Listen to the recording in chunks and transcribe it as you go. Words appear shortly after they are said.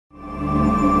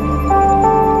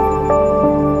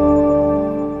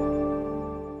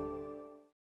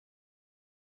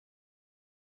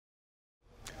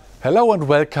Hello and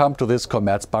welcome to this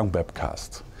Commerzbank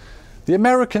webcast. The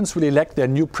Americans will elect their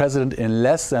new president in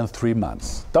less than 3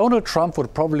 months. Donald Trump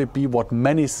would probably be what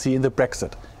many see in the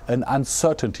Brexit, an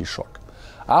uncertainty shock.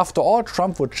 After all,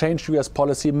 Trump would change US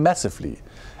policy massively.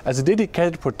 As a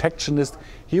dedicated protectionist,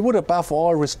 he would above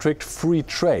all restrict free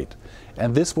trade.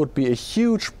 And this would be a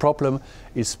huge problem,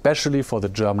 especially for the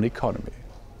German economy.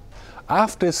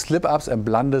 After his slip-ups and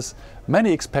blunders,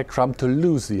 many expect Trump to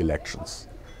lose the elections.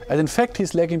 And in fact,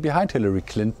 he's lagging behind Hillary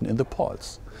Clinton in the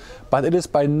polls. But it is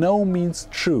by no means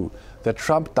true that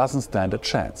Trump doesn't stand a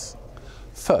chance.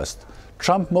 First,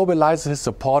 Trump mobilizes his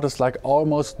supporters like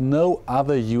almost no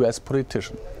other US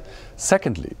politician.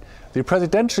 Secondly, the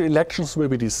presidential elections will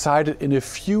be decided in a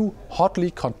few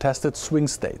hotly contested swing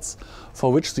states,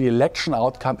 for which the election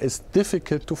outcome is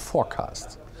difficult to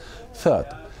forecast. Third,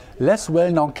 less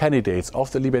well-known candidates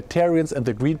of the Libertarians and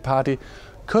the Green Party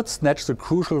could snatch the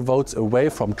crucial votes away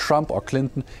from Trump or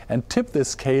Clinton and tip the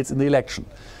scales in the election.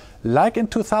 Like in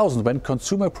 2000, when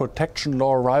consumer protection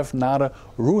law Ralph Nader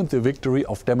ruined the victory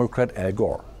of Democrat Al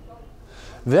Gore.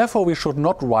 Therefore, we should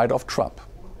not write off Trump.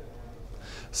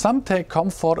 Some take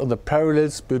comfort in the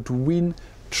parallels between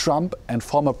Trump and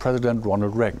former President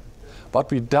Ronald Reagan.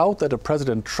 But we doubt that a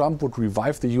President Trump would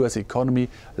revive the US economy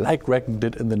like Reagan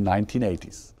did in the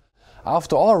 1980s.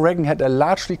 After all, Reagan had a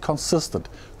largely consistent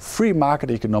free market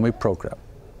economic program.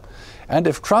 And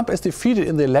if Trump is defeated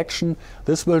in the election,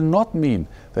 this will not mean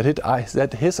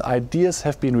that his ideas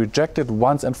have been rejected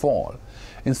once and for all.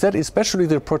 Instead, especially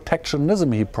the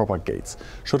protectionism he propagates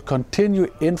should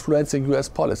continue influencing US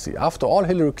policy. After all,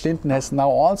 Hillary Clinton has now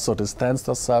also distanced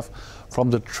herself from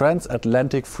the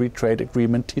transatlantic free trade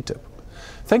agreement TTIP.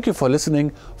 Thank you for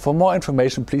listening. For more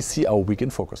information, please see our Week in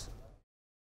Focus.